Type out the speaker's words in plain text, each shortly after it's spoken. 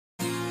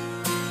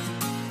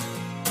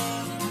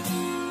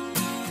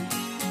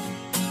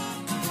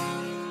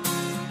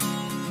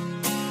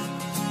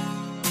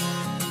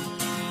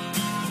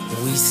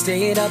We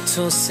stayed up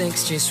till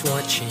 6 just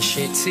watching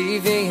shit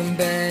TV in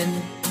bed.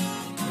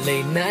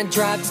 Late night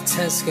drive to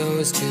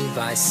Tesco's to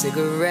buy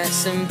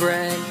cigarettes and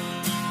bread.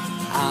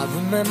 I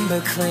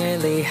remember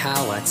clearly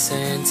how I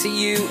turned to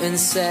you and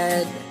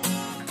said,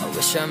 I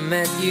wish I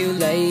met you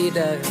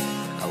later,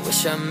 I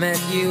wish I met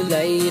you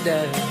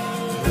later.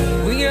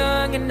 We were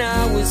young and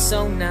I was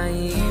so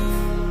naive,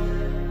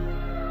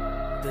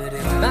 but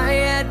in my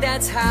head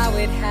that's how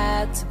it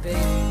had to be.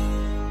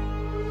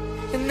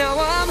 And now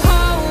I'm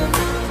home,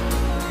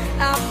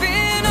 I've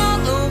been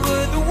all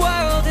over the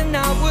world and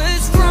I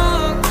was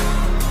wrong.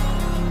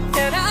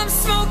 And I'm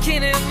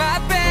smoking in my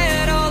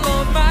bed all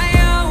on my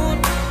own.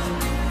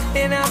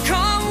 And I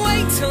can't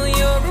wait till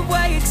you're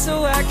awake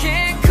so I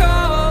can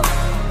call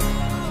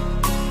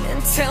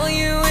and tell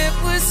you it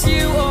was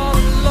you all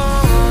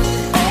along.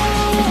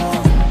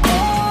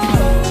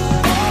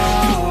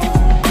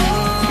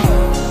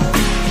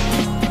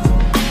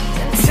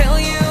 And tell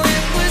you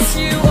it was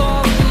you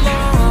all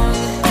along.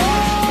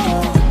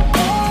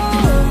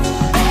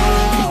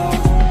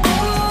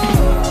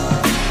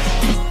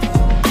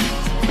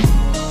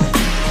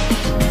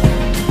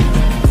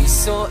 We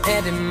saw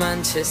Ed in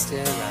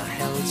Manchester, I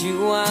held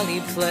you while he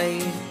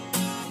played.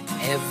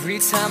 Every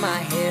time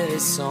I hear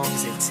his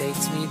songs, it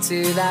takes me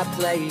to that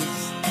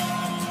place.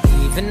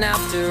 Even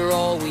after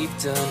all we've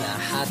done, I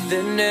had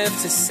the nerve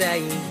to say,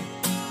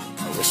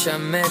 I wish I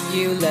met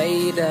you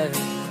later,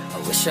 I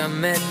wish I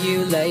met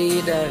you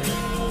later.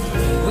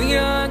 We were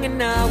young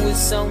and I was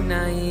so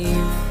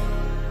naive,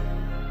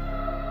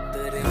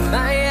 but in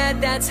my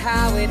head that's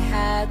how it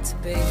had to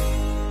be.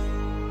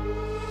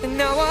 And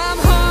now I'm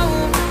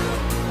home,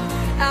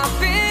 I've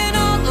been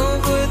all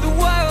over the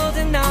world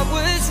and I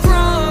was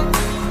wrong.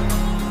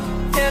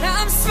 And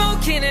I'm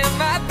smoking in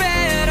my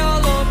bed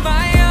all on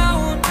my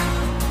own.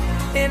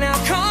 And I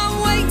can't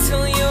wait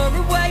till you're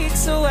awake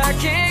so I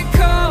can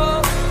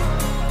call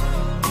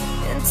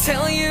and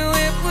tell you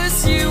it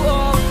was you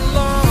all